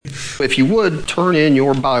If you would, turn in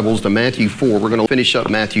your Bibles to Matthew 4. We're going to finish up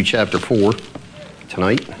Matthew chapter 4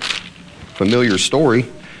 tonight. Familiar story.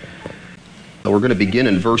 We're going to begin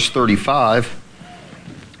in verse 35.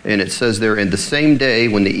 And it says there, "And the same day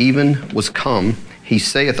when the even was come, he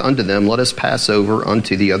saith unto them, Let us pass over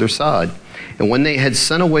unto the other side. And when they had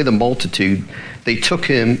sent away the multitude, they took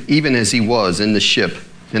him even as he was in the ship.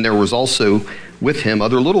 And there was also with him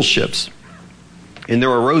other little ships. And there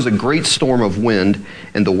arose a great storm of wind,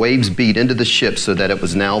 and the waves beat into the ship so that it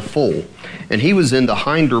was now full. And he was in the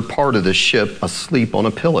hinder part of the ship, asleep on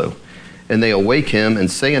a pillow. And they awake him and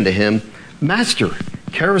say unto him, Master,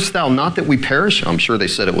 carest thou not that we perish? I'm sure they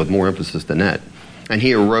said it with more emphasis than that. And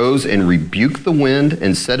he arose and rebuked the wind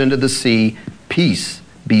and said unto the sea, Peace,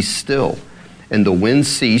 be still. And the wind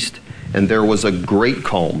ceased, and there was a great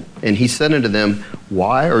calm. And he said unto them,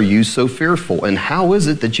 Why are you so fearful? And how is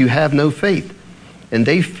it that you have no faith? And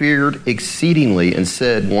they feared exceedingly and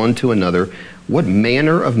said one to another, What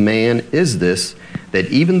manner of man is this, that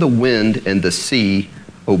even the wind and the sea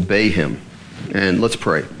obey him? And let's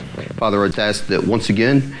pray. Father, I ask that once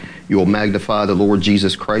again, you will magnify the Lord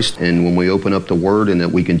Jesus Christ, and when we open up the Word, and that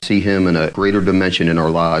we can see him in a greater dimension in our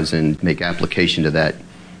lives and make application to that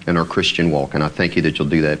in our Christian walk. And I thank you that you'll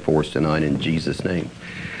do that for us tonight in Jesus' name.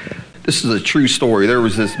 This is a true story. There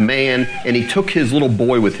was this man, and he took his little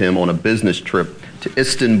boy with him on a business trip to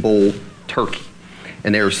Istanbul, Turkey.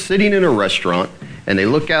 And they were sitting in a restaurant, and they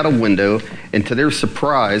look out a window, and to their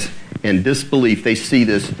surprise and disbelief, they see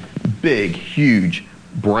this big, huge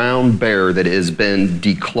brown bear that has been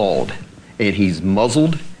declawed. And he's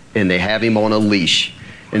muzzled, and they have him on a leash.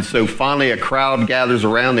 And so finally a crowd gathers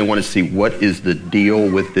around. They want to see what is the deal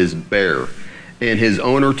with this bear. And his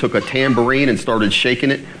owner took a tambourine and started shaking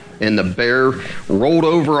it, and the bear rolled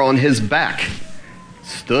over on his back,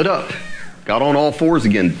 stood up, got on all fours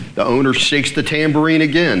again. The owner shakes the tambourine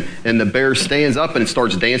again, and the bear stands up and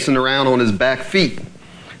starts dancing around on his back feet.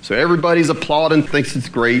 So everybody's applauding, thinks it's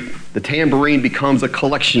great. The tambourine becomes a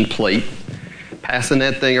collection plate, passing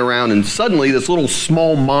that thing around, and suddenly this little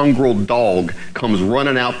small mongrel dog comes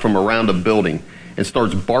running out from around a building and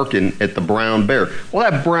starts barking at the brown bear. Well,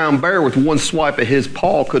 that brown bear, with one swipe of his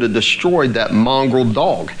paw, could have destroyed that mongrel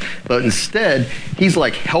dog. But instead, he's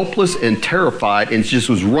like helpless and terrified and just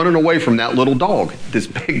was running away from that little dog, this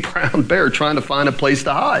big brown bear, trying to find a place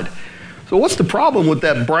to hide. So what's the problem with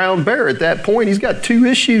that brown bear at that point? He's got two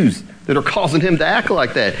issues that are causing him to act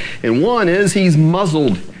like that. And one is he's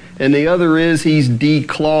muzzled, and the other is he's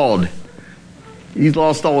declawed. He's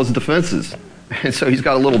lost all his defenses. And so he's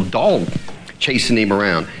got a little dog chasing him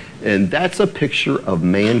around. And that's a picture of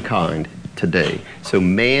mankind today. So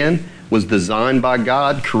man was designed by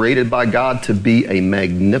God, created by God to be a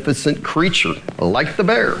magnificent creature, like the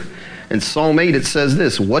bear. In Psalm 8 it says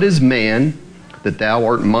this, What is man that thou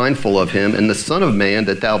art mindful of him, and the Son of Man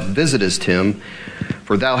that thou visitest him?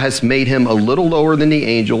 For thou hast made him a little lower than the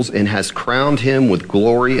angels, and hast crowned him with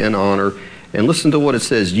glory and honor. And listen to what it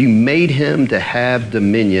says, You made him to have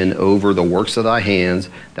dominion over the works of thy hands.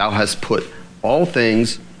 Thou hast put all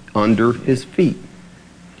things under his feet.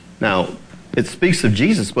 Now, it speaks of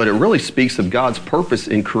Jesus, but it really speaks of God's purpose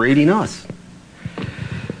in creating us.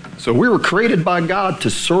 So we were created by God to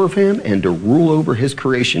serve him and to rule over his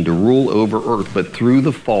creation, to rule over earth. But through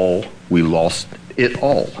the fall, we lost it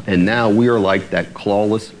all. And now we are like that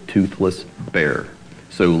clawless, toothless bear.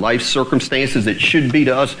 So life circumstances, it should be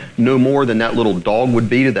to us no more than that little dog would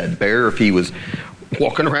be to that bear if he was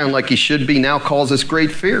walking around like he should be, now cause us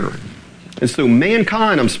great fear. And so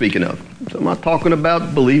mankind I'm speaking of. So I'm not talking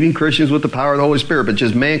about believing Christians with the power of the Holy Spirit, but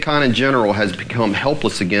just mankind in general has become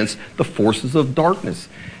helpless against the forces of darkness.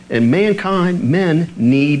 And mankind, men,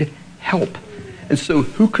 need help. And so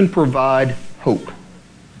who can provide hope?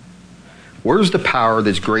 Where's the power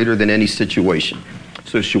that's greater than any situation?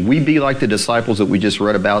 So should we be like the disciples that we just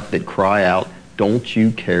read about that cry out, Don't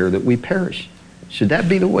you care that we perish? Should that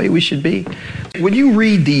be the way we should be? When you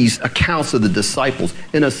read these accounts of the disciples,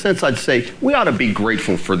 in a sense, I'd say we ought to be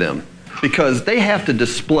grateful for them because they have to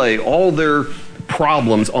display all their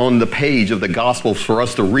problems on the page of the Gospels for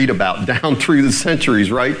us to read about down through the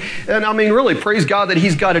centuries, right? And I mean, really, praise God that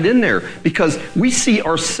he's got it in there because we see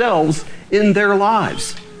ourselves in their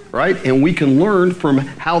lives, right? And we can learn from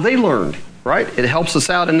how they learned, right? It helps us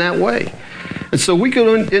out in that way. And so we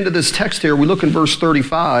go into this text here. We look in verse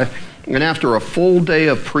 35. And after a full day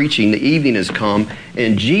of preaching, the evening has come,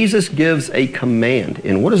 and Jesus gives a command.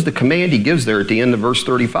 And what is the command he gives there at the end of verse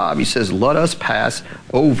 35? He says, Let us pass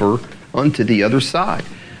over unto the other side.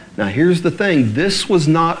 Now, here's the thing. This was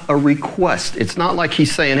not a request. It's not like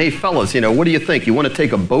he's saying, Hey, fellas, what do you think? You want to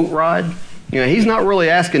take a boat ride He's not really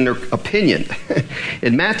asking their opinion.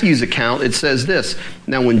 In Matthew's account, it says this: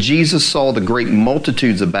 "Now when Jesus saw the great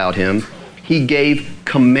multitudes about him, he gave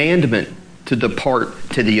commandment to depart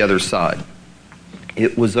to the other side."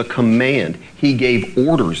 It was a command. He gave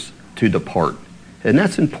orders to depart. And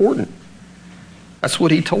that's important. That's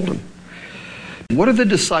what he told them. What are the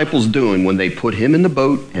disciples doing when they put him in the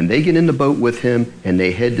boat and they get in the boat with him and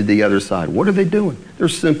they head to the other side? What are they doing? They're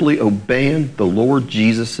simply obeying the Lord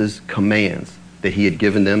Jesus' commands that he had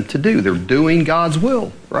given them to do. They're doing God's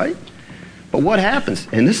will, right? But what happens?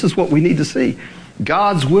 And this is what we need to see.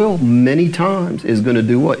 God's will many times is going to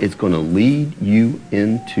do what? It's going to lead you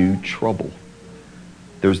into trouble.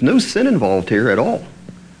 There's no sin involved here at all.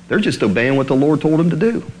 They're just obeying what the Lord told them to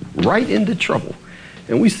do. Right into trouble.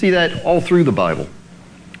 And we see that all through the Bible.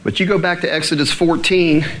 But you go back to Exodus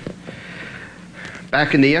 14,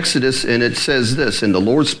 back in the Exodus, and it says this: "And the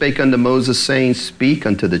Lord spake unto Moses, saying, Speak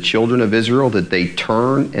unto the children of Israel that they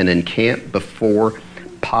turn and encamp before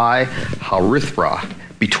Pi Harithra,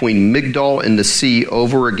 between Migdol and the sea,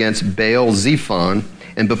 over against Baal Zephon.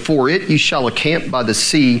 And before it ye shall encamp by the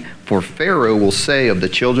sea, for Pharaoh will say of the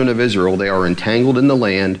children of Israel, They are entangled in the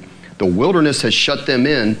land. The wilderness has shut them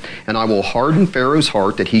in, and I will harden Pharaoh's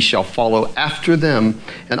heart, that he shall follow after them.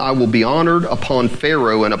 And I will be honored upon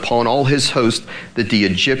Pharaoh and upon all his host, that the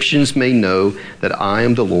Egyptians may know that I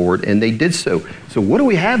am the Lord." And they did so. So what do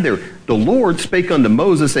we have there? The Lord spake unto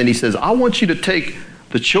Moses, and he says, "I want you to take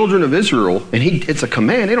the children of Israel," and it's a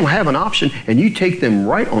command, they don't have an option, "and you take them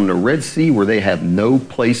right on the Red Sea where they have no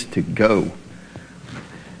place to go."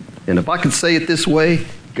 And if I could say it this way,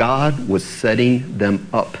 God was setting them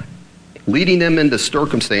up, leading them into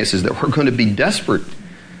circumstances that were going to be desperate.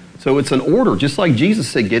 So it's an order, just like Jesus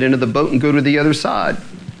said, get into the boat and go to the other side.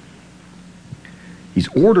 He's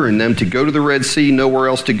ordering them to go to the Red Sea, nowhere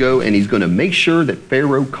else to go, and he's going to make sure that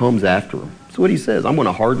Pharaoh comes after them. That's what he says. I'm going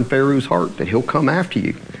to harden Pharaoh's heart, that he'll come after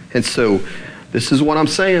you. And so this is what I'm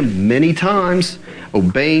saying. Many times,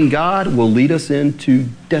 obeying God will lead us into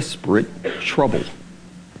desperate trouble.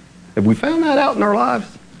 Have we found that out in our lives?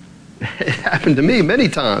 It happened to me many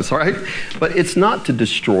times, right? But it's not to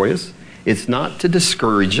destroy us. It's not to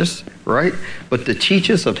discourage us, right? But to teach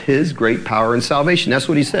us of his great power and salvation. That's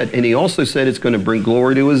what he said. And he also said it's going to bring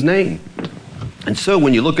glory to his name. And so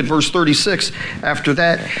when you look at verse 36, after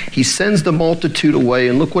that, he sends the multitude away.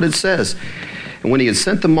 And look what it says. And when he had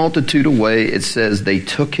sent the multitude away, it says they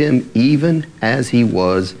took him even as he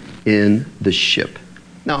was in the ship.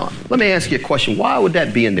 Now, let me ask you a question. Why would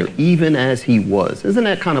that be in there, even as he was? Isn't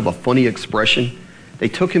that kind of a funny expression? They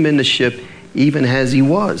took him in the ship even as he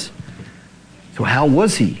was. So how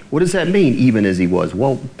was he? What does that mean, even as he was?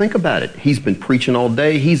 Well, think about it. He's been preaching all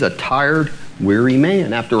day. He's a tired, weary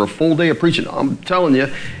man after a full day of preaching. I'm telling you,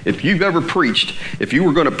 if you've ever preached, if you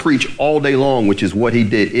were going to preach all day long, which is what he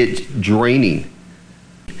did, it's draining.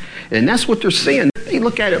 And that's what they're seeing. They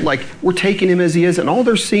look at it like we're taking him as he is, and all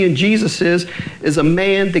they're seeing Jesus is a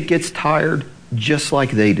man that gets tired just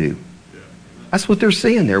like they do. That's what they're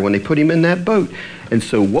seeing there when they put him in that boat. And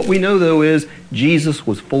so what we know, though, is Jesus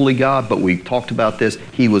was fully God, but we talked about this.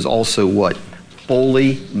 He was also what?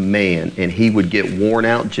 Fully man. And he would get worn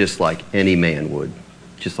out just like any man would.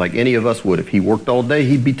 Just like any of us would. If he worked all day,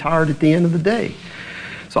 he'd be tired at the end of the day.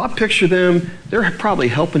 So I picture them, they're probably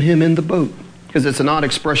helping him in the boat. Because it's an odd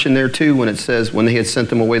expression there, too, when it says, when they had sent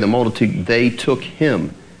them away, the multitude, they took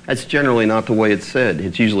him. That's generally not the way it's said.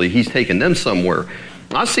 It's usually he's taking them somewhere.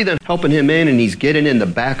 I see them helping him in, and he's getting in the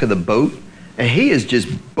back of the boat, and he is just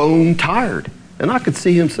bone tired. And I could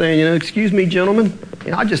see him saying, excuse me, gentlemen,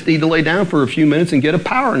 I just need to lay down for a few minutes and get a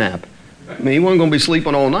power nap. I mean, he wasn't going to be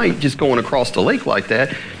sleeping all night just going across the lake like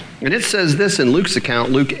that. And it says this in Luke's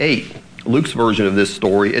account, Luke 8, Luke's version of this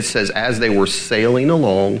story. It says, as they were sailing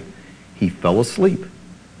along, he fell asleep.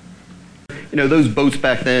 Those boats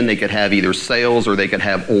back then, they could have either sails or they could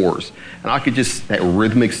have oars. And I could just, that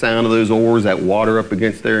rhythmic sound of those oars, that water up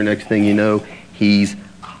against there, next thing you know, he's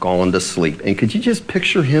gone to sleep. And could you just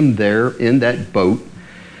picture him there in that boat,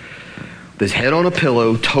 with his head on a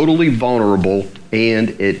pillow, totally vulnerable and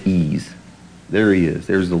at ease? There he is.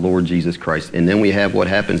 There's the Lord Jesus Christ. And then we have what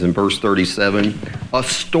happens in verse 37. A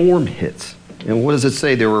storm hits. And what does it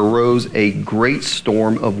say? There arose a great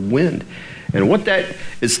storm of wind. And what that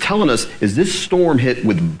is telling us is this storm hit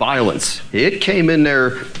with violence. It came in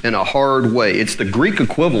there in a hard way. It's the Greek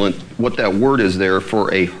equivalent, what that word is there,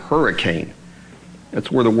 for a hurricane.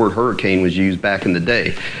 That's where the word hurricane was used back in the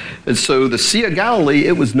day. And so the Sea of Galilee,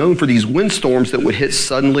 it was known for these windstorms that would hit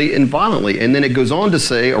suddenly and violently. And then it goes on to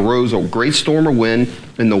say, arose a great storm of wind,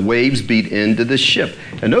 and the waves beat into the ship.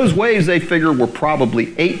 And those waves, they figured, were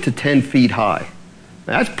probably 8 to 10 feet high.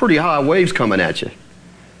 That's pretty high waves coming at you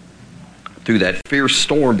through that fierce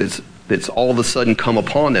storm that's all of a sudden come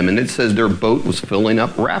upon them. And it says their boat was filling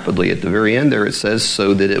up rapidly. At the very end there it says,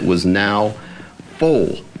 so that it was now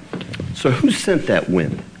full. So who sent that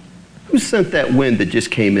wind? Who sent that wind that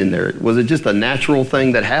just came in there? Was it just a natural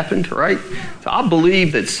thing that happened, right? So I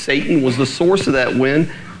believe that Satan was the source of that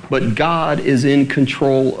wind, but God is in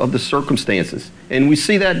control of the circumstances. And we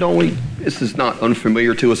see that, don't we? This is not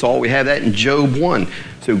unfamiliar to us all. We have that in Job 1.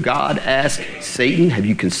 So God asked Satan, have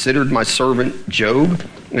you considered my servant Job?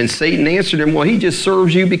 And Satan answered him, well, he just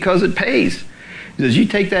serves you because it pays. He says, you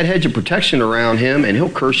take that hedge of protection around him and he'll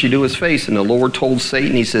curse you to his face. And the Lord told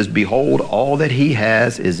Satan, he says, behold, all that he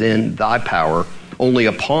has is in thy power. Only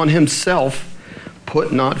upon himself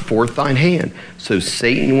put not forth thine hand. So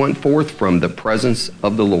Satan went forth from the presence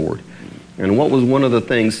of the Lord. And what was one of the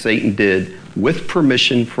things Satan did with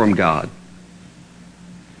permission from God?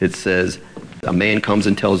 It says, a man comes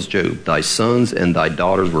and tells Job, thy sons and thy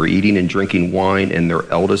daughters were eating and drinking wine in their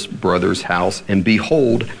eldest brother's house. And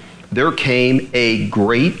behold, there came a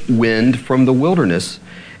great wind from the wilderness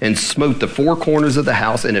and smote the four corners of the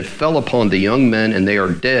house, and it fell upon the young men, and they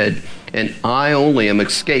are dead. And I only am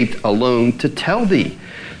escaped alone to tell thee.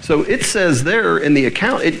 So it says there in the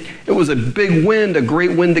account, it was a big wind, a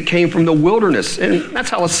great wind that came from the wilderness. And that's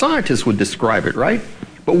how a scientist would describe it, right?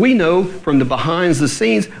 But we know from the behind the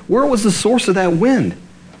scenes, where was the source of that wind?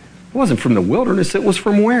 It wasn't from the wilderness, it was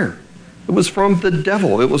from where? It was from the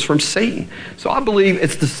devil. It was from Satan. So I believe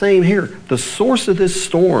it's the same here. The source of this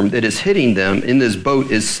storm that is hitting them in this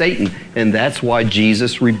boat is Satan, and that's why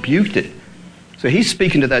Jesus rebuked it. So he's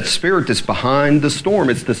speaking to that spirit that's behind the storm.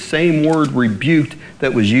 It's the same word rebuked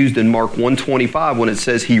that was used in Mark 1:25 when it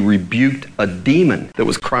says he rebuked a demon that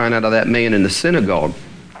was crying out of that man in the synagogue.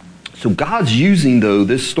 So God's using, though,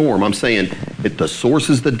 this storm. I'm saying the source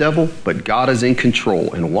is the devil, but God is in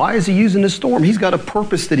control. And why is he using this storm? He's got a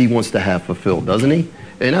purpose that he wants to have fulfilled, doesn't he?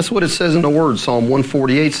 And that's what it says in the Word. Psalm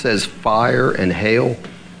 148 says, fire and hail,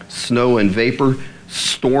 snow and vapor,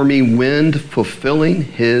 stormy wind, fulfilling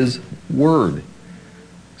his word.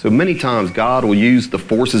 So many times God will use the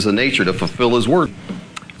forces of nature to fulfill his word.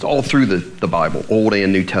 It's all through the Bible, Old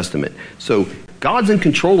and New Testament. So God's in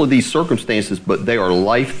control of these circumstances, but they are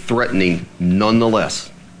life-threatening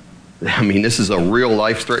nonetheless. I mean, this is a real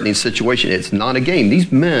life-threatening situation. It's not a game.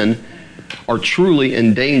 These men are truly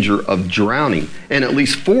in danger of drowning. And at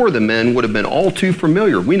least 4 of the men would have been all too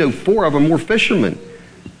familiar. We know 4 of them were fishermen.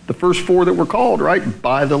 The first 4 that were called, right,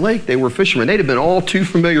 by the lake, they were fishermen. They'd have been all too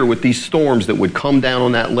familiar with these storms that would come down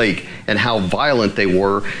on that lake and how violent they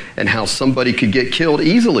were and how somebody could get killed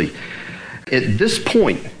easily. At this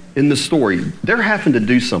point in the story, they're having to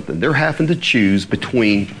do something. They're having to choose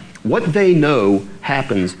between what they know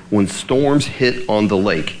happens when storms hit on the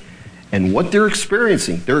lake and what they're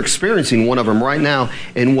experiencing. They're experiencing one of them right now,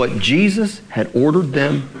 and what Jesus had ordered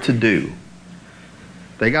them to do.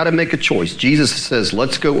 They got to make a choice. Jesus says,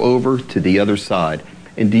 let's go over to the other side.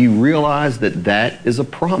 And do you realize that that is a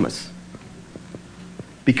promise?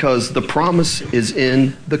 Because the promise is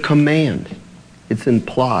in the command. It's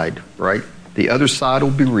implied, right? The other side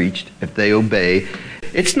will be reached if they obey.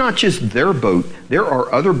 It's not just their boat. There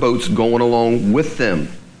are other boats going along with them.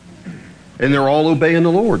 And they're all obeying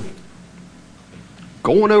the Lord.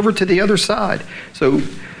 Going over to the other side. So,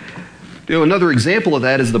 another example of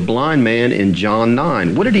that is the blind man in John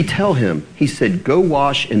 9. What did he tell him? He said, go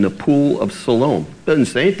wash in the pool of Siloam. Doesn't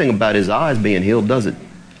say anything about his eyes being healed, does it?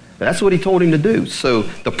 That's what he told him to do. So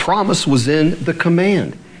the promise was in the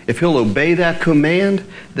command. If he'll obey that command,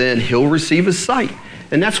 then he'll receive his sight.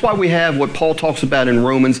 And that's why we have what Paul talks about in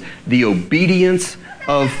Romans, the obedience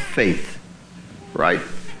of faith, right?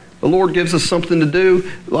 The Lord gives us something to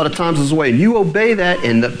do. A lot of times it's a way. You obey that,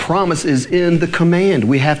 and the promise is in the command.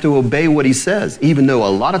 We have to obey what he says, even though a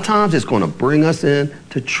lot of times it's going to bring us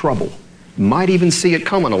into trouble. You might even see it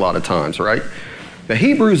coming a lot of times, right? But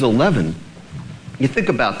Hebrews 11, you think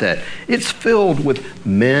about that. It's filled with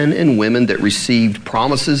men and women that received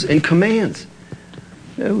promises and commands.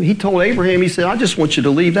 You know, he told Abraham, he said, I just want you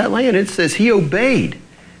to leave that land. It says he obeyed,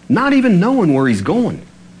 not even knowing where he's going,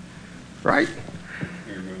 right?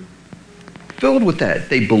 Filled with that.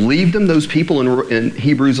 They believed them, those people in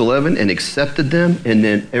Hebrews 11, and accepted them, and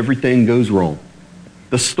then everything goes wrong.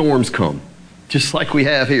 The storms come, just like we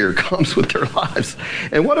have here, comes with their lives.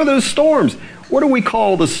 And what are those storms? What do we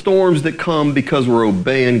call the storms that come because we're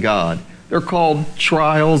obeying God? They're called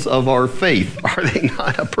trials of our faith. Are they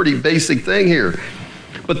not a pretty basic thing here?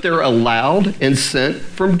 But they're allowed and sent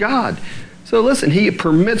from God. So listen, he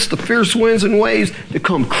permits the fierce winds and waves to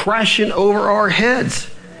come crashing over our heads.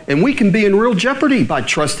 And we can be in real jeopardy by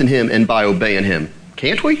trusting him and by obeying him.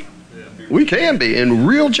 Can't we? We can be in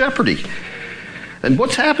real jeopardy. And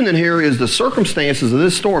what's happening here is the circumstances of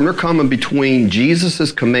this storm, they're coming between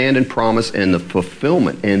Jesus' command and promise and the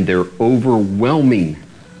fulfillment, and they're overwhelming.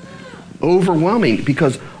 Overwhelming,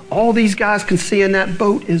 because all these guys can see in that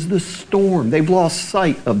boat is the storm. They've lost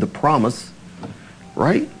sight of the promise,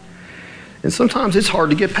 right? And sometimes it's hard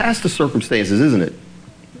to get past the circumstances, isn't it?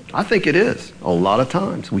 I think it is. A lot of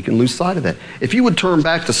times we can lose sight of that. If you would turn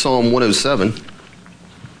back to Psalm 107,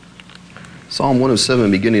 Psalm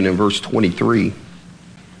 107 beginning in verse 23.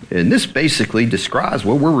 And this basically describes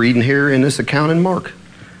what we're reading here in this account in Mark.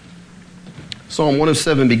 Psalm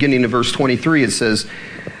 107 beginning in verse 23, it says,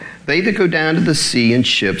 "They that go down to the sea in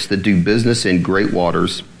ships that do business in great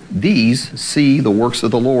waters, these see the works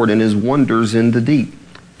of the Lord and his wonders in the deep.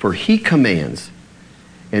 For he commands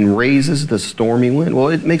and raises the stormy wind." Well,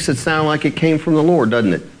 it makes it sound like it came from the Lord,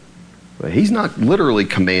 doesn't it? But he's not literally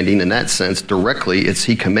commanding in that sense directly. It's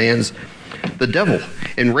he commands the devil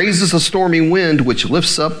and raises a stormy wind which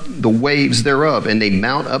lifts up the waves thereof, and they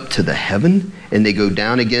mount up to the heaven and they go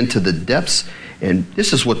down again to the depths. And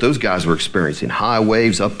this is what those guys were experiencing, high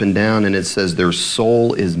waves up and down. And it says their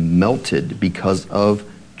soul is melted because of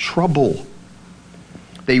trouble.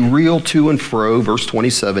 They reel to and fro, verse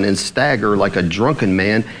 27, and stagger like a drunken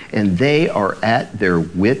man, and they are at their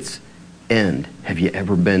wits' end. Have you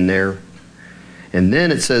ever been there? And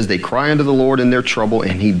then it says they cry unto the Lord in their trouble,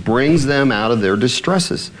 and he brings them out of their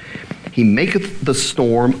distresses. He maketh the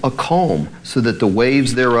storm a calm, so that the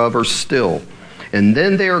waves thereof are still. And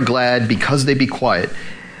then they are glad because they be quiet.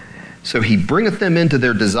 So he bringeth them into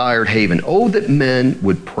their desired haven. Oh, that men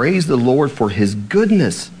would praise the Lord for his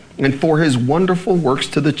goodness and for his wonderful works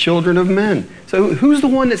to the children of men. So who's the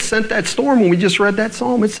one that sent that storm when we just read that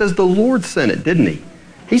psalm? It says the Lord sent it, didn't he?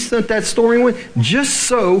 He sent that stormy wind just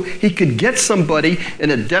so he could get somebody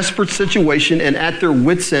in a desperate situation and at their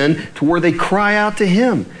wits' end to where they cry out to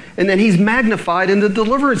him. And then he's magnified in the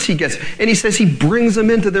deliverance he gets. And he says he brings them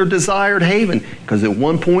into their desired haven. Because at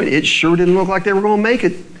one point, it sure didn't look like they were going to make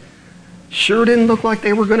it. Sure didn't look like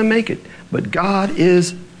they were going to make it. But God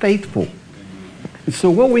is faithful. And so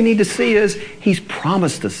what we need to see is he's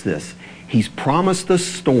promised us this. He's promised us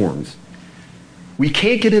storms. We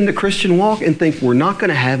can't get in the Christian walk and think we're not going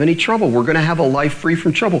to have any trouble. We're going to have a life free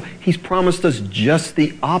from trouble. He's promised us just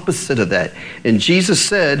the opposite of that. And Jesus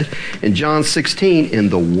said in John 16, "In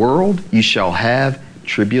the world you shall have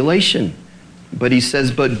tribulation." But he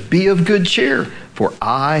says, "But be of good cheer, for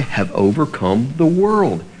I have overcome the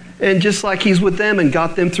world." And just like he's with them and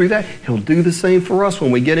got them through that, he'll do the same for us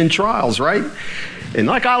when we get in trials, right? And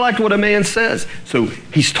like I liked what a man says. So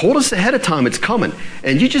he's told us ahead of time it's coming.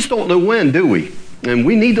 And you just don't know when, do we? And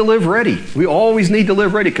we need to live ready. We always need to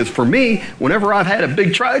live ready. Because for me, whenever I've had a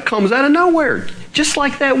big trial, it comes out of nowhere. Just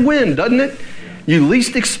like that wind, doesn't it? You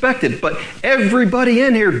least expect it. But everybody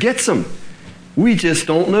in here gets them. We just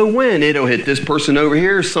don't know when. It'll hit this person over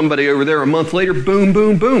here, somebody over there a month later, boom,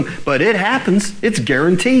 boom, boom. But it happens. It's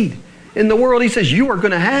guaranteed. In the world, he says, you are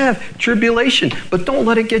going to have tribulation. But don't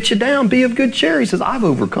let it get you down. Be of good cheer. He says, I've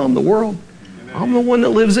overcome the world. I'm the one that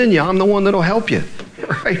lives in you. I'm the one that will help you.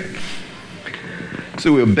 Right?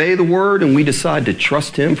 So we obey the word and we decide to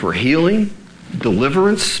trust him for healing,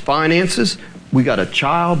 deliverance, finances. We got a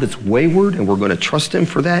child that's wayward and we're going to trust him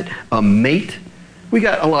for that. A mate. We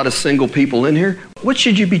got a lot of single people in here. What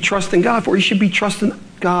should you be trusting God for? You should be trusting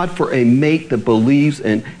God for a mate that believes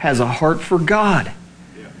and has a heart for God.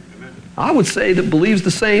 I would say that believes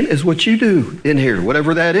the same as what you do in here,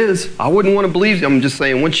 whatever that is. I wouldn't want to believe. I'm just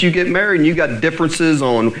saying once you get married and you got differences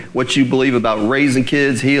on what you believe about raising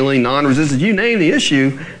kids, healing, non-resistance, you name the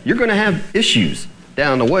issue, you're going to have issues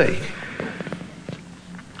down the way.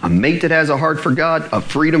 A mate that has a heart for God, a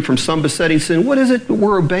freedom from some besetting sin. What is it that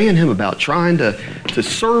we're obeying him about? Trying to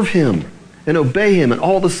serve him and obey him, and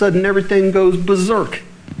all of a sudden everything goes berserk.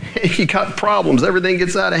 You got problems. Everything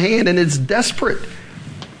gets out of hand and it's desperate.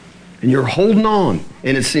 And you're holding on.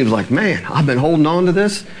 And it seems like, man, I've been holding on to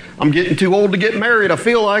this. I'm getting too old to get married. I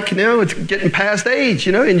feel like, it's getting past age,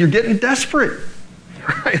 and you're getting desperate.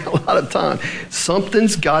 Right? A lot of time.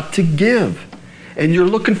 Something's got to give. And you're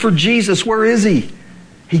looking for Jesus. Where is he?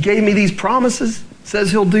 He gave me these promises. Says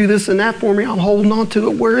he'll do this and that for me. I'm holding on to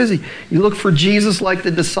it. Where is he? You look for Jesus like the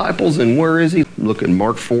disciples, and where is he? Look at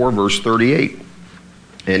Mark 4, verse 38.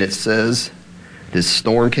 And it says, this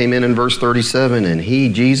storm came in verse 37, and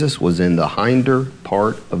he, Jesus, was in the hinder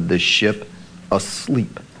part of the ship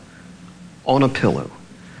asleep on a pillow.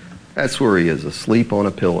 That's where he is, asleep on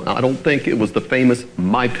a pillow. I don't think it was the famous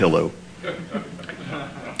My Pillow.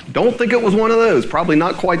 Don't think it was one of those. Probably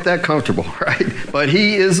not quite that comfortable, right? But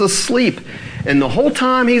he is asleep. And the whole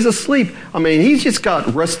time he's asleep, I mean, he's just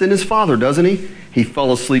got rest in his Father, doesn't he? He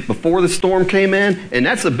fell asleep before the storm came in, and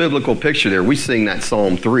that's a biblical picture there. We sing that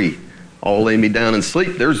Psalm 3. I'll lay me down and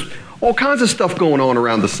sleep. There's all kinds of stuff going on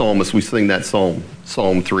around the psalmist. We sing that Psalm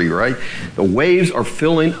 3, right? The waves are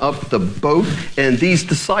filling up the boat, and these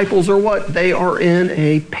disciples are what? They are in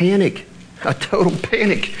a panic, a total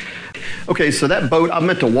panic. Okay, so that boat, I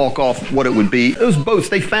meant to walk off what it would be. Those boats,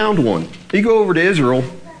 they found one. You go over to Israel.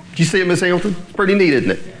 Did you see it, Miss Hamilton? It's pretty neat,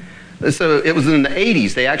 isn't it? So it was in the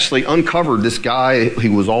 80s. They actually uncovered this guy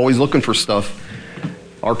who was always looking for stuff.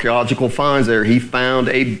 Archaeological finds there. He found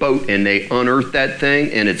a boat, and they unearthed that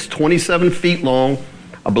thing, and it's 27 feet long.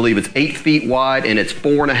 I believe it's 8 feet wide, and it's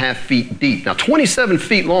 4.5 feet deep. Now, 27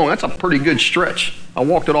 feet long, that's a pretty good stretch. I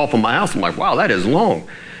walked it off of my house. I'm like, wow, that is long.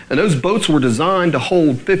 And those boats were designed to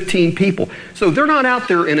hold 15 people. So they're not out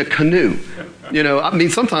there in a canoe. You know, I mean,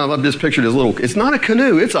 sometimes I've just pictured this little, it's not a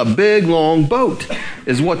canoe, it's a big, long boat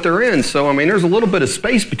is what they're in. So, I mean, there's a little bit of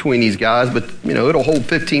space between these guys, but, you know, it'll hold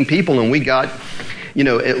 15 people, and we got, you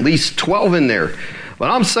know, at least 12 in there.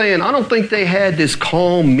 But I'm saying, I don't think they had this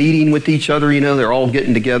calm meeting with each other. You know, they're all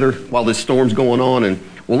getting together while this storm's going on, and,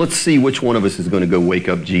 well, let's see which one of us is going to go wake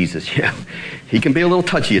up Jesus. Yeah, he can be a little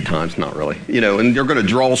touchy at times, not really. You know, and they're going to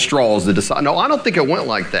draw straws to decide. No, I don't think it went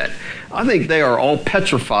like that. I think they are all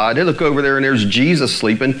petrified. They look over there, and there's Jesus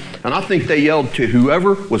sleeping, and I think they yelled to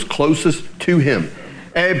whoever was closest to him.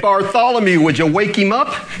 Hey, Bartholomew, would you wake him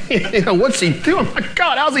up? You know, what's he doing? My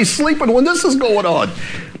God, how's he sleeping when this is going on?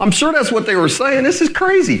 I'm sure that's what they were saying. This is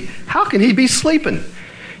crazy. How can he be sleeping?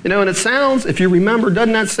 You know, and it sounds, if you remember,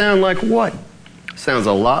 doesn't that sound like what? Sounds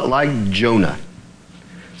a lot like Jonah.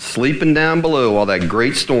 Sleeping down below while that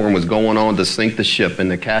great storm was going on to sink the ship.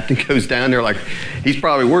 And the captain goes down there like, he's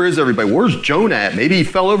probably, where is everybody? Where's Jonah at? Maybe he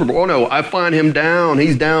fell over. Oh no, I find him down.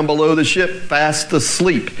 He's down below the ship, fast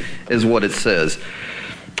asleep is what it says.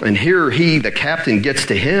 And here the captain gets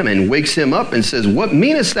to him and wakes him up and says, what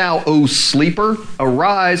meanest thou, O sleeper?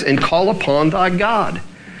 Arise and call upon thy God.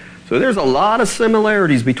 So there's a lot of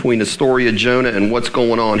similarities between the story of Jonah and what's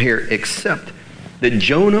going on here, except that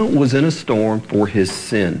Jonah was in a storm for his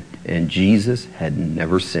sin, and Jesus had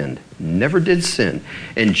never sinned, never did sin.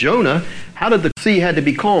 And Jonah, how did the sea had to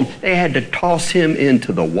be calm? They had to toss him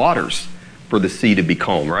into the waters for the sea to be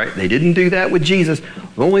calm, right? They didn't do that with Jesus.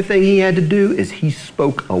 The only thing he had to do is he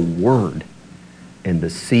spoke a word, and the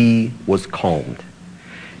sea was calmed.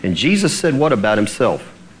 And Jesus said what about himself?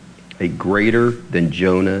 A greater than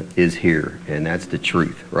Jonah is here, and that's the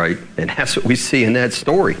truth, right? And that's what we see in that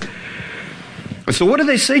story. So what do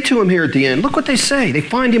they say to him here at the end? Look what they say. They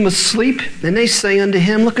find him asleep, and they say unto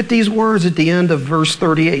him, look at these words at the end of verse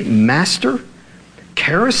 38, Master,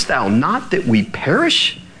 carest thou not that we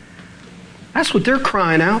perish? That's what they're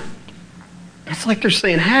crying out. It's like they're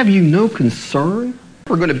saying, have you no concern?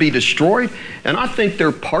 We're going to be destroyed. And I think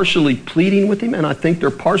they're partially pleading with him, and I think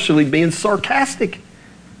they're partially being sarcastic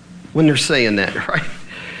when they're saying that, right?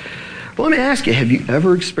 Well, let me ask you, have you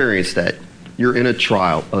ever experienced that? You're in a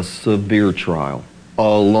trial, a severe trial,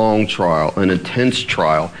 a long trial, an intense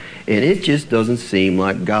trial, and it just doesn't seem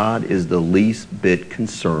like God is the least bit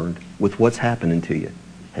concerned with what's happening to you.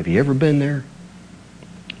 Have you ever been there?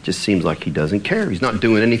 It just seems like he doesn't care. He's not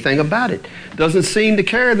doing anything about it. Doesn't seem to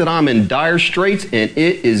care that I'm in dire straits, and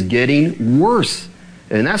it is getting worse.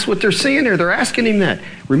 And that's what they're saying there. They're asking him that.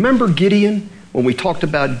 Remember Gideon, when we talked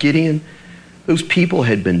about Gideon? Those people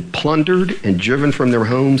had been plundered and driven from their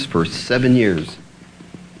homes for 7 years.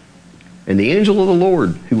 And the angel of the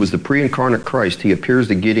Lord, who was the pre-incarnate Christ, he appears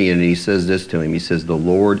to Gideon and he says this to him. He says, the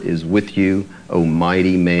Lord is with you, O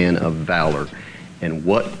mighty man of valor. And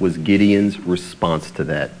what was Gideon's response to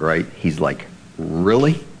that, right? He's like,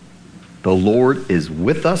 really? The Lord is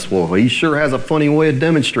with us? Well, he sure has a funny way of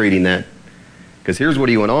demonstrating that. Because here's what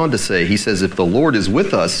he went on to say. He says, if the Lord is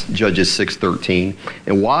with us, Judges 6:13,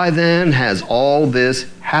 and why then has all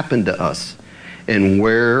this happened to us? And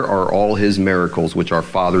where are all his miracles, which our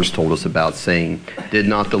fathers told us about, saying, did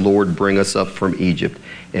not the Lord bring us up from Egypt?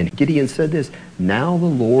 And Gideon said this, now the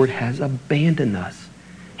Lord has abandoned us.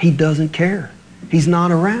 He doesn't care. He's not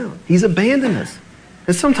around. He's abandoned us.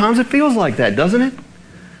 And sometimes it feels like that, doesn't it?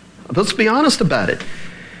 Let's be honest about it.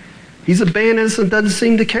 He's abandoned us and doesn't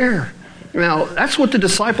seem to care. Now, that's what the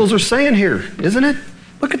disciples are saying here, isn't it?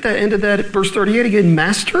 Look at that end of that, verse 38 again.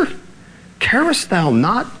 Master, carest thou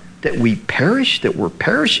not that we perish, that we're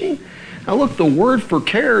perishing? Now look, the word for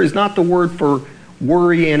care is not the word for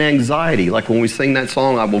worry and anxiety. Like when we sing that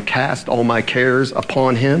song, I will cast all my cares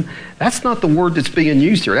upon him. That's not the word that's being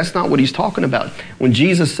used here. That's not what he's talking about. When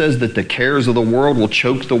Jesus says that the cares of the world will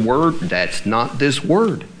choke the word, that's not this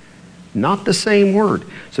word. Not the same word.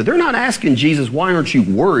 So they're not asking Jesus, why aren't you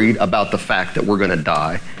worried about the fact that we're going to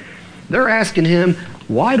die? They're asking him,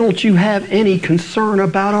 why don't you have any concern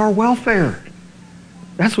about our welfare?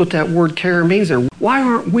 That's what that word care means there. Why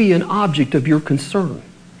aren't we an object of your concern,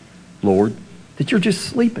 Lord, that you're just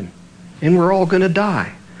sleeping and we're all going to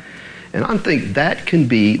die? And I think that can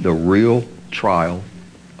be the real trial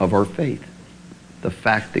of our faith. The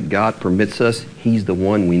fact that God permits us, he's the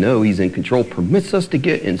one we know, he's in control, permits us to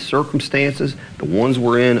get in circumstances, the ones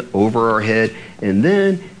we're in, over our head, and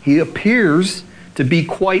then he appears to be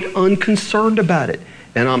quite unconcerned about it.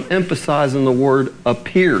 And I'm emphasizing the word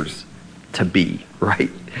appears to be,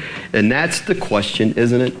 right? And that's the question,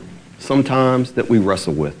 isn't it? Sometimes that we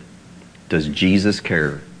wrestle with. Does Jesus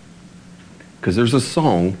care? Because there's a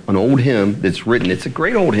song, an old hymn that's written. It's a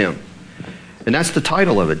great old hymn. And that's the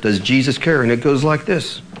title of it, Does Jesus Care? And it goes like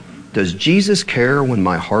this. Does Jesus care when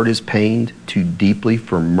my heart is pained too deeply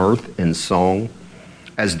for mirth and song?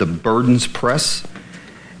 As the burdens press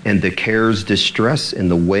and the cares distress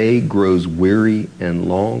and the way grows weary and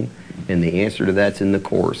long? And the answer to that's in the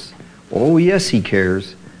chorus. Oh, yes, he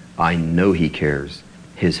cares. I know he cares.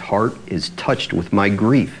 His heart is touched with my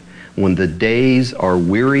grief. When the days are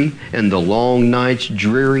weary and the long nights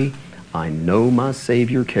dreary, I know my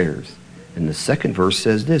Savior cares. And the second verse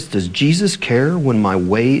says this, does Jesus care when my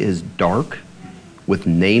way is dark with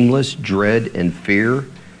nameless dread and fear?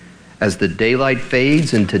 As the daylight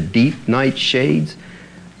fades into deep night shades,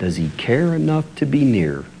 does he care enough to be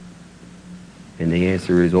near? And the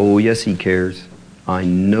answer is, oh, yes, he cares. I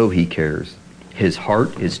know he cares. His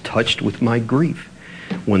heart is touched with my grief.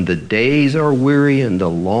 When the days are weary and the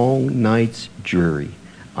long nights dreary,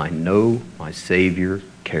 I know my Savior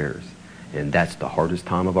cares. And that's the hardest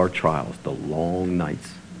time of our trials, the long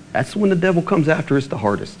nights. That's when the devil comes after us the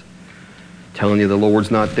hardest. Telling you the Lord's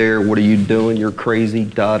not there, what are you doing? You're crazy,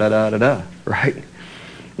 da-da-da-da-da, right?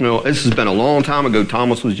 You know, this has been a long time ago.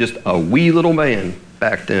 Thomas was just a wee little man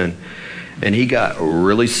back then. And he got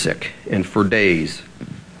really sick. And for days,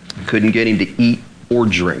 couldn't get him to eat or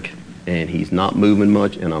drink. And he's not moving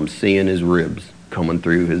much, and I'm seeing his ribs coming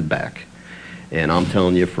through his back. And I'm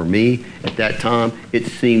telling you, for me, at that time, it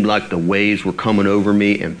seemed like the waves were coming over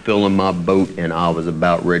me and filling my boat, and I was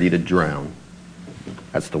about ready to drown.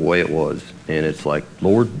 That's the way it was. And it's like,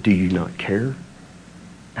 Lord, do you not care?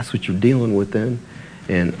 That's what you're dealing with then.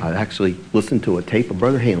 And I actually listened to a tape of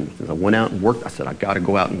Brother Hamilton. I went out and worked. I said, I got to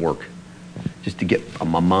go out and work just to get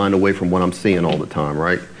my mind away from what I'm seeing all the time,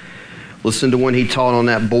 right? Listen to when he taught on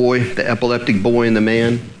that boy, the epileptic boy and the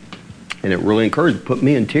man, and it really encouraged, put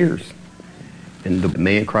me in tears. And the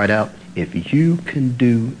man cried out, if you can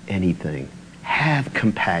do anything, have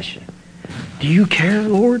compassion. Do you care,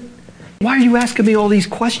 Lord? Why are you asking me all these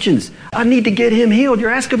questions? I need to get him healed. You're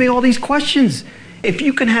asking me all these questions. If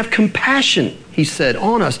you can have compassion, he said,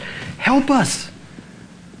 on us, help us.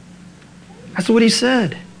 That's what he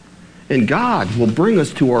said. And God will bring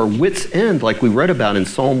us to our wits' end, like we read about in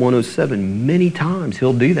Psalm 107 many times.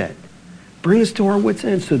 He'll do that. Bring us to our wits'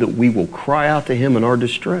 end so that we will cry out to him in our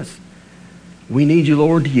distress. We need you,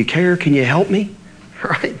 Lord. Do you care? Can you help me?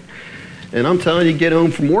 Right? And I'm telling you, get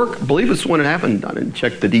home from work. I believe it's when it happened. I didn't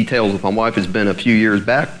check the details if my wife has been a few years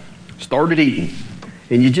back. Started eating.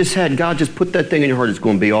 And you just had God just put that thing in your heart. It's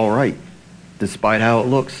going to be all right, despite how it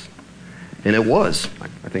looks. And it was.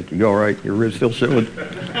 I think you're all right. Your ribs still showing.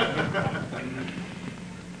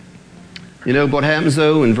 You know what happens,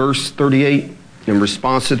 though, in verse 38? In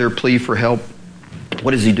response to their plea for help,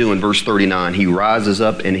 what does he do in verse 39? He rises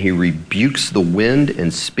up and he rebukes the wind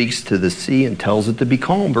and speaks to the sea and tells it to be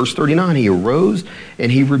calm. Verse 39, he arose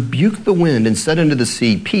and he rebuked the wind and said unto the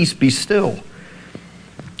sea, peace, be still.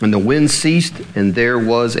 And the wind ceased and there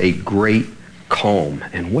was a great calm.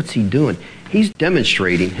 And what's he doing? He's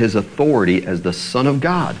demonstrating his authority as the Son of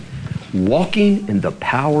God, walking in the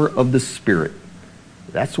power of the Spirit.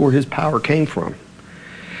 That's where his power came from.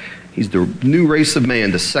 He's the new race of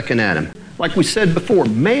man, the second Adam. Like we said before,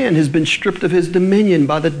 man has been stripped of his dominion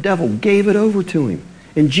by the devil, gave it over to him.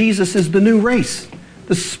 And Jesus is the new race,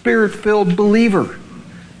 the Spirit-filled believer.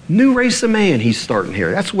 New race of man he's starting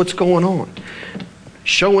here. That's what's going on.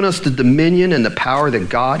 Showing us the dominion and the power that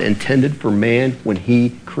God intended for man when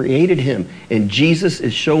he created him. And Jesus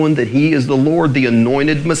is showing that he is the Lord, the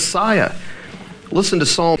anointed Messiah. Listen to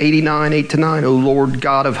Psalm 89, 8-9. O Lord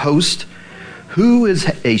God of hosts, who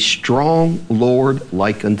is a strong Lord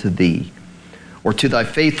like unto thee? Or to thy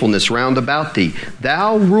faithfulness round about thee?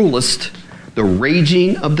 Thou rulest the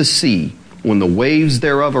raging of the sea. When the waves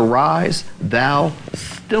thereof arise, thou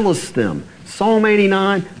stillest them. Psalm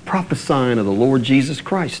 89, prophesying of the Lord Jesus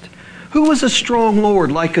Christ. Who is a strong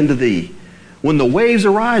Lord like unto thee? When the waves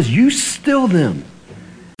arise, you still them.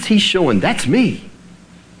 He's showing, that's me.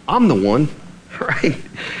 I'm the one, right?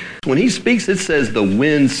 When he speaks, it says the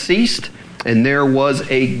wind ceased and there was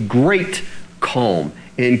a great calm,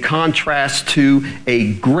 in contrast to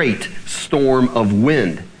a great storm of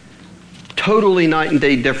wind. Totally night and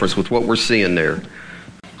day difference with what we're seeing there.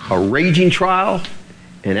 A raging trial,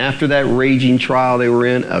 and after that raging trial they were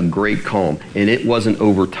in, a great calm. And it wasn't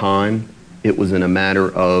over time, it was in a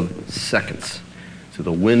matter of seconds. So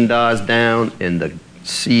the wind dies down and the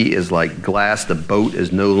sea is like glass, the boat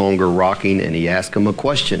is no longer rocking, and he asked him a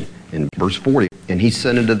question in verse 40. And he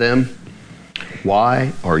said unto them,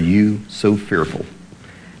 why are you so fearful?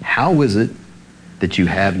 How is it that you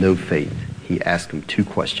have no faith? He asked him two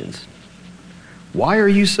questions. Why are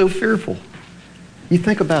you so fearful? You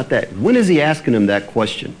think about that. When is he asking him that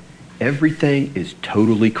question? Everything is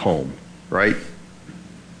totally calm, right?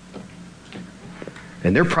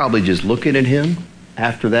 And they're probably just looking at him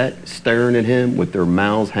after that, staring at him with their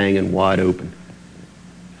mouths hanging wide open.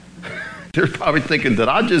 They're probably thinking, did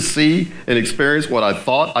I just see and experience what I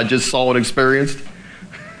thought I just saw and experienced?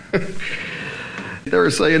 They're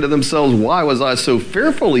saying to themselves, why was I so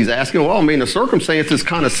fearful? He's asking, well, I mean, the circumstances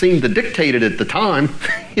kind of seemed to dictate it at the time,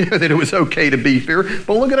 that it was okay to be fearful.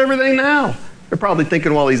 But look at everything now. They're probably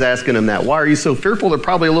thinking while he's asking them that, why are you so fearful? They're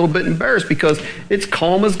probably a little bit embarrassed because it's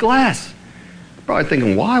calm as glass. They're probably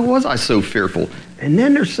thinking, why was I so fearful? And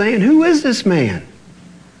then they're saying, who is this man?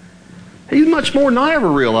 He's much more than I ever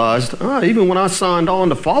realized. Even when I signed on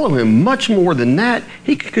to follow him, much more than that.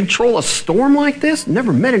 He could control a storm like this.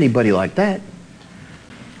 Never met anybody like that.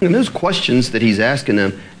 And those questions that he's asking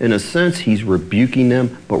them, in a sense, he's rebuking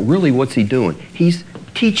them. But really, what's he doing? He's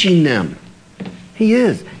teaching them. He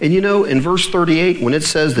is. And you know, in verse 38, when it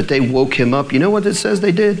says that they woke him up, you know what it says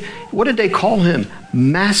they did? What did they call him?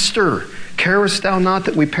 Master. Carest thou not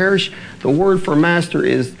that we perish? The word for master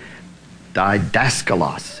is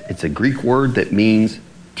didaskalos. It's a Greek word that means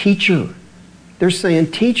teacher. They're saying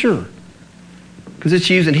teacher. Because it's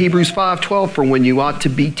used in Hebrews 5:12 for when you ought to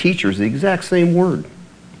be teachers, the exact same word.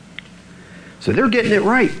 So they're getting it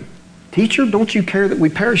right. Teacher, don't you care that we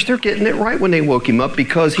perish? They're getting it right when they woke him up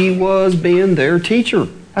because he was being their teacher.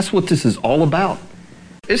 That's what this is all about.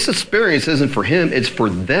 This experience isn't for him, it's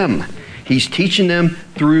for them. He's teaching them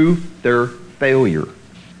through their failure.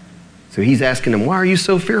 So he's asking them, why are you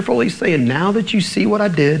so fearful? He's saying, now that you see what I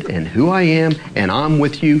did and who I am and I'm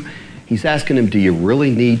with you, he's asking them, do you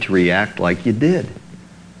really need to react like you did?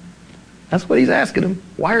 That's what he's asking them.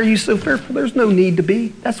 Why are you so fearful? There's no need to be.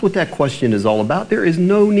 That's what that question is all about. There is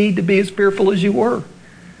no need to be as fearful as you were.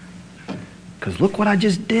 Because look what I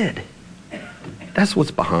just did. That's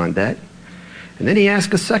what's behind that. And then he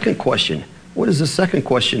asks a second question. What is the second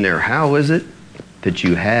question there? How is it that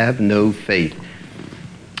you have no faith?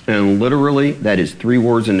 And literally, that is 3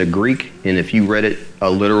 words in the Greek. And if you read it, a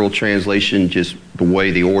literal translation, just the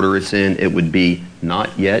way the order it's in, it would be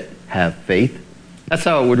not yet have faith. That's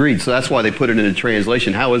how it would read. So that's why they put it in the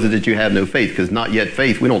translation. How is it that you have no faith? Because not yet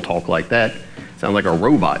faith, we don't talk like that. Sound like a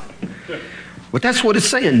robot. But that's what it's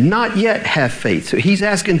saying. Not yet have faith. So he's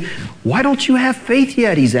asking, why don't you have faith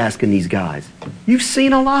yet? He's asking these guys. You've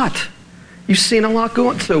seen a lot. You've seen a lot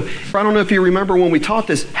going. So I don't know if you remember when we taught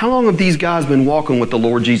this, how long have these guys been walking with the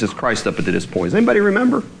Lord Jesus Christ up to this point? Does anybody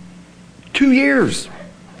remember? 2 years.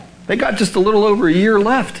 They got just a little over a year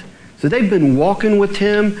left. So they've been walking with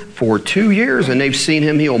him for 2 years, and they've seen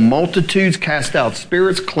him heal multitudes, cast out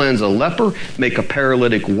spirits, cleanse a leper, make a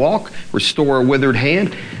paralytic walk, restore a withered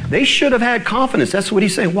hand. They should have had confidence. That's what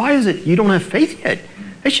he's saying. Why is it you don't have faith yet?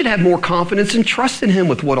 They should have more confidence and trust in him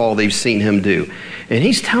with what all they've seen him do. And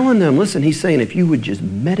he's telling them, listen, he's saying, if you would just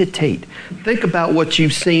meditate, think about what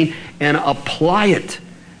you've seen and apply it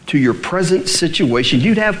to your present situation,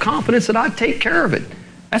 you'd have confidence that I'd take care of it.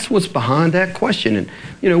 That's what's behind that question. And,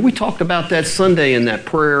 you know, we talked about that Sunday in that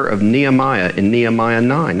prayer of Nehemiah in Nehemiah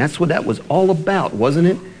 9. That's what that was all about, wasn't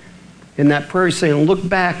it? In that prayer, he's saying, look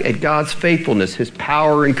back at God's faithfulness, his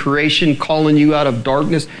power in creation, calling you out of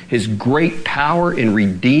darkness, his great power in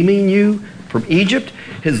redeeming you from Egypt,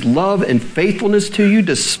 his love and faithfulness to you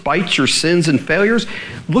despite your sins and failures.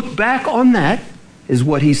 Look back on that, is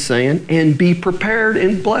what he's saying, and be prepared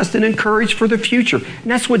and blessed and encouraged for the future.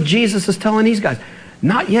 And that's what Jesus is telling these guys.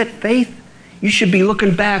 Not yet faith. You should be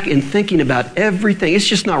looking back and thinking about everything. It's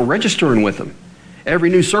just not registering with them. Every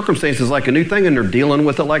new circumstance is like a new thing, and they're dealing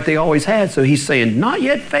with it like they always had. So he's saying, not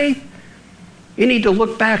yet faith. You need to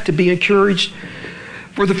look back to be encouraged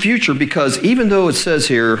for the future, because even though it says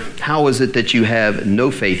here, how is it that you have no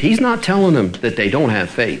faith? He's not telling them that they don't have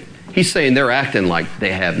faith. He's saying they're acting like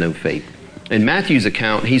they have no faith. In Matthew's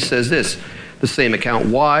account, he says this, the same account,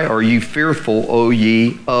 why are you fearful, O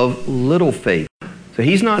ye of little faith? So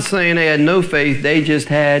he's not saying they had no faith, they just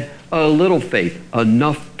had a little faith,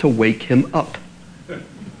 enough to wake him up.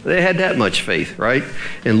 They had that much faith, right?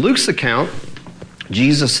 In Luke's account,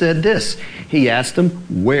 Jesus said this. He asked them,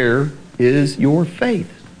 where is your faith?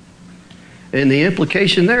 And the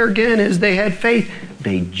implication there again is they had faith.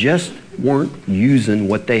 They just weren't using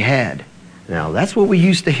what they had. Now, that's what we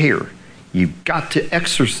used to hear. You've got to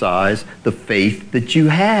exercise the faith that you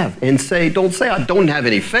have and don't say, I don't have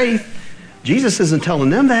any faith. Jesus isn't telling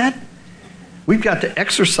them that. We've got to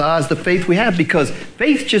exercise the faith we have, because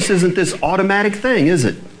faith just isn't this automatic thing, is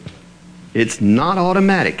it? It's not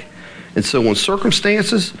automatic. And so when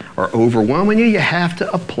circumstances are overwhelming you, you have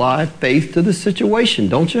to apply faith to the situation,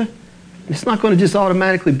 don't you? It's not going to just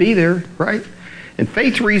automatically be there, right? And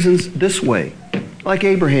faith reasons this way, like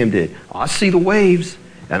Abraham did. I see the waves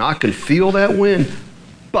and I can feel that wind,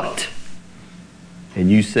 but, and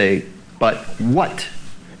you say, but what?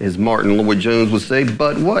 As Martin Lloyd-Jones would say,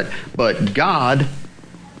 but what? But God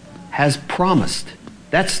has promised.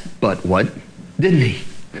 That's but what, didn't he?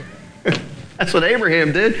 That's what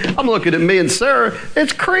Abraham did. I'm looking at me and Sarah.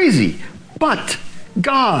 It's crazy. But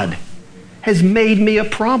God has made me a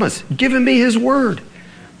promise, given me his word.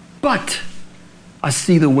 But I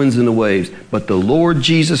see the winds and the waves. But the Lord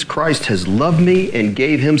Jesus Christ has loved me and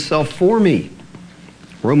gave himself for me.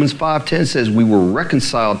 Romans 5:10 says we were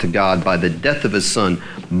reconciled to God by the death of his son.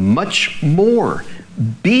 Much more,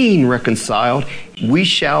 being reconciled, we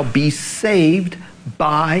shall be saved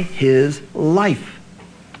by his life.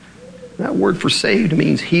 That word for saved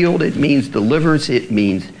means healed. It means deliverance. It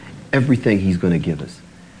means everything he's going to give us.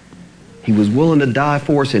 He was willing to die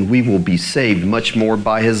for us, and we will be saved much more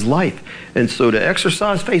by his life. And so to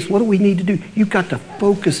exercise faith, what do we need to do? You've got to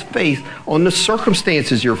focus faith on the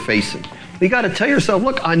circumstances you're facing. You got to tell yourself,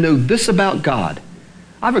 look, I know this about God.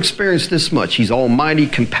 I've experienced this much. He's almighty,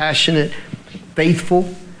 compassionate,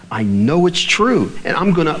 faithful. I know it's true. And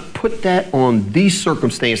I'm going to put that on these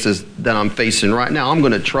circumstances that I'm facing right now. I'm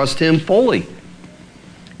going to trust him fully.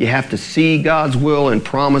 You have to see God's will and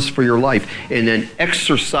promise for your life, and then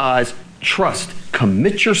exercise trust.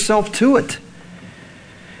 Commit yourself to it.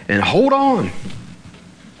 And hold on.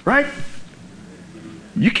 Right?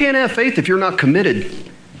 You can't have faith if you're not committed.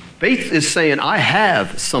 Faith is saying, I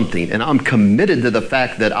have something, and I'm committed to the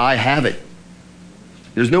fact that I have it.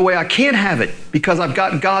 There's no way I can't have it because I've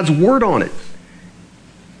got God's word on it.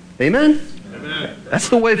 Amen? Amen? That's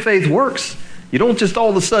the way faith works. You don't just all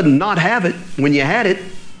of a sudden not have it when you had it.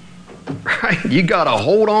 Right? You got to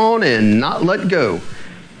hold on and not let go.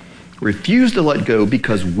 Refuse to let go,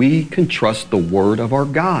 because we can trust the word of our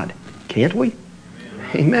God. Can't we?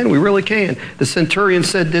 Amen. We really can. The centurion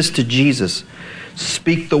said this to Jesus.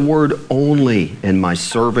 Speak the word only, and my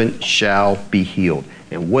servant shall be healed.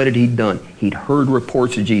 And what had he done? He'd heard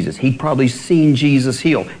reports of Jesus. He'd probably seen Jesus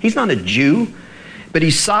heal. He's not a Jew, but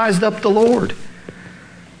he sized up the Lord.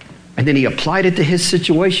 And then he applied it to his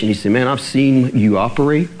situation. He said, man, I've seen you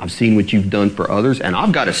operate. I've seen what you've done for others. And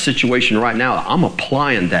I've got a situation right now. I'm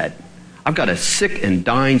applying that. I've got a sick and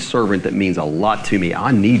dying servant that means a lot to me.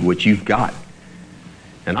 I need what you've got.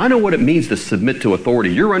 And I know what it means to submit to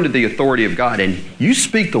authority. You're under the authority of God, and you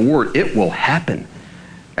speak the word, it will happen.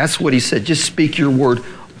 That's what he said. Just speak your word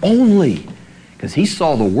only. Because he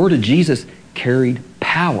saw the word of Jesus carried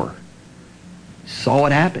power. Saw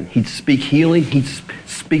it happen. He'd speak healing. He'd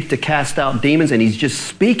speak to cast out demons, and he's just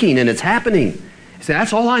speaking, and it's happening. He said,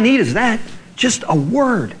 that's all I need is that. Just a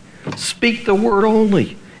word. Speak the word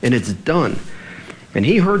only, and it's done. And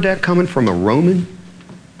he heard that coming from a Roman.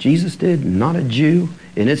 Jesus did, not a Jew.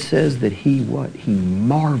 And it says that he what? He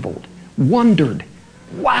marveled, wondered.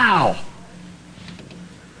 Wow.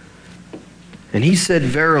 And he said,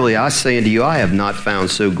 verily, I say unto you, I have not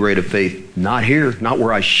found so great a faith. Not here, not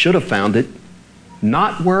where I should have found it.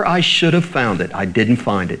 Not where I should have found it. I didn't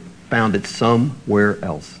find it. Found it somewhere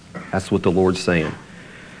else. That's what the Lord's saying.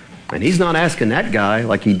 And he's not asking that guy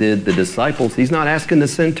like he did the disciples. He's not asking the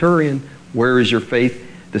centurion, where is your faith?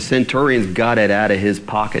 The centurion's got it out of his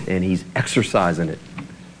pocket, and he's exercising it.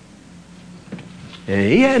 And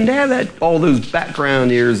he hadn't had that, all those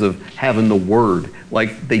background years of having the word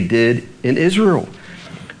like they did in Israel.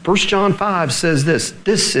 1 John 5 says this.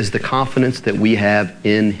 This is the confidence that we have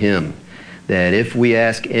in him, that if we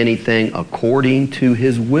ask anything according to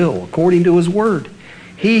his will, according to his word,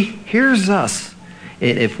 he hears us.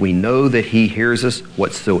 And if we know that he hears us,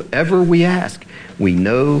 whatsoever we ask, we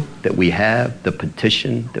know that we have the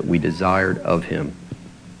petition that we desired of him.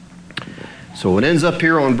 So it ends up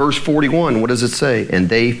here on verse 41. What does it say? And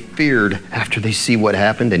they feared after they see what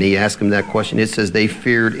happened. And he asked them that question. It says they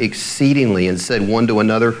feared exceedingly and said one to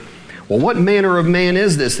another, well, what manner of man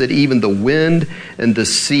is this that even the wind and the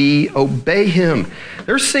sea obey him?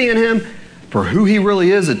 They're seeing him for who he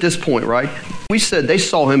really is at this point, right? We said they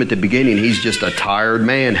saw him at the beginning. He's just a tired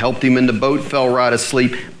man, helped him in the boat, fell right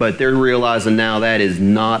asleep. But they're realizing now that is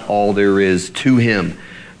not all there is to him.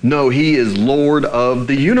 No, he is Lord of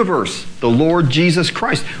the universe, the Lord Jesus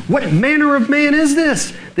Christ. What manner of man is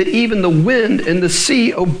this that even the wind and the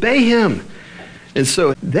sea obey him? And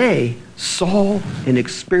so they saw and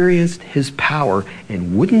experienced his power.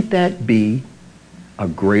 And wouldn't that be a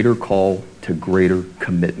greater call to greater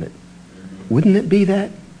commitment? Wouldn't it be that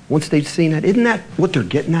once they've seen that? Isn't that what they're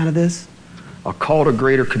getting out of this? A call to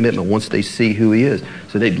greater commitment once they see who he is.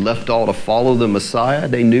 So they'd left all to follow the Messiah.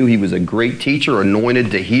 They knew he was a great teacher,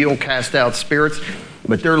 anointed to heal, cast out spirits.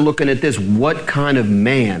 But they're looking at this. What kind of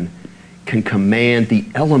man can command the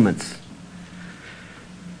elements?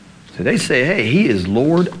 So they say, hey, he is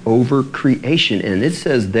Lord over creation. And it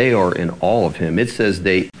says they are in awe of him. It says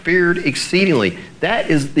they feared exceedingly.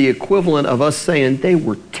 That is the equivalent of us saying they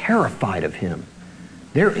were terrified of him.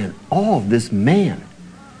 They're in awe of this man.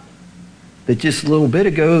 That just a little bit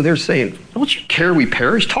ago, they're saying, don't you care we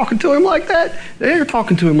perish? Talking to him like that? They ain't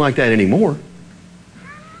talking to him like that anymore.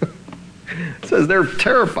 It says they're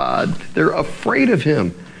terrified. They're afraid of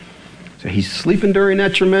him. So he's sleeping during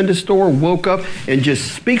that tremendous storm, woke up and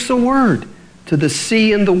just speaks a word to the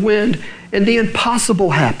sea and the wind, and the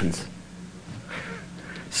impossible happens.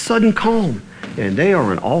 Sudden calm. And they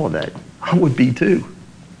are in awe of that. I would be too,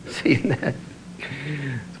 seeing that.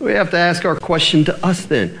 So we have to ask our question to us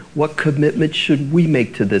then. What commitment should we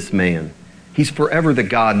make to this man? He's forever the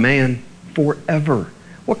God-man. Forever.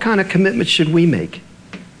 What kind of commitment should we make?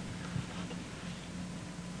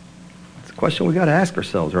 It's a question we got to ask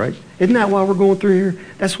ourselves, right? Isn't that why we're going through here?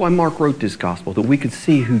 That's why Mark wrote this gospel, that we could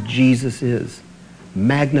see who Jesus is.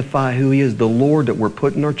 Magnify who he is, the Lord that we're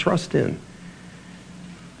putting our trust in.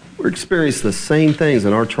 We're experiencing the same things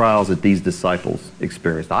in our trials that these disciples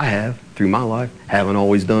experienced. I have through my life. Haven't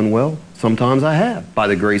always done well. Sometimes I have, by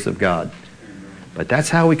the grace of God. But that's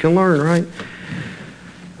how we can learn, right?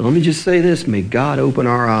 And let me just say this. May God open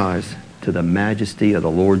our eyes to the majesty of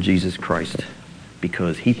the Lord Jesus Christ,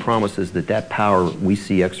 because he promises that that power we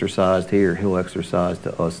see exercised here, he'll exercise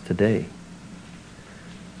to us today.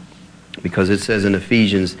 Because it says in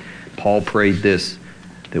Ephesians, Paul prayed this,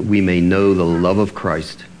 that we may know the love of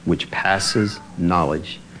Christ, which passes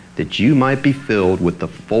knowledge, that you might be filled with the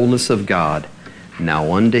fullness of God.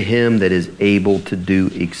 Now unto him that is able to do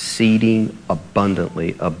exceeding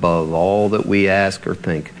abundantly above all that we ask or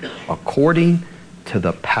think, according to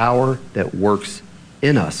the power that works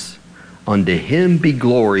in us. Unto him be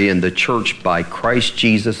glory in the church by Christ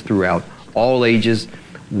Jesus throughout all ages,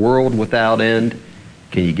 world without end.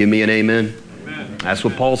 Can you give me an amen? Amen. That's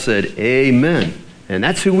what Paul said. Amen. And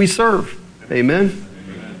that's who we serve. Amen.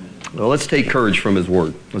 Well, let's take courage from his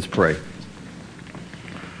word. Let's pray.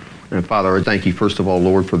 And Father, I thank you, first of all,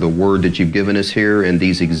 Lord, for the word that you've given us here and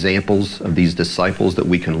these examples of these disciples that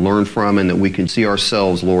we can learn from and that we can see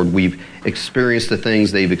ourselves, Lord. We've experienced the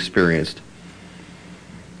things they've experienced.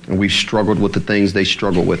 And we've struggled with the things they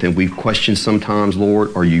struggle with. And we've questioned sometimes,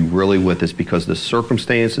 Lord, are you really with us? Because the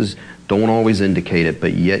circumstances don't always indicate it,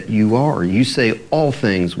 but yet you are. You say all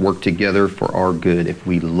things work together for our good if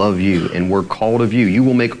we love you and we're called of you. You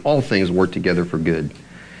will make all things work together for good.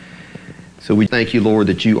 So we thank you, Lord,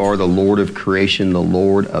 that you are the Lord of creation, the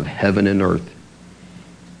Lord of heaven and earth.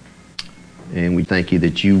 And we thank you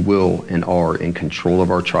that you will and are in control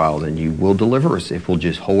of our trials, and you will deliver us if we'll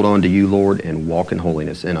just hold on to you, Lord, and walk in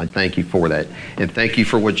holiness. And I thank you for that. And thank you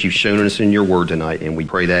for what you've shown us in your word tonight. And we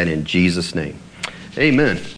pray that in Jesus' name. Amen.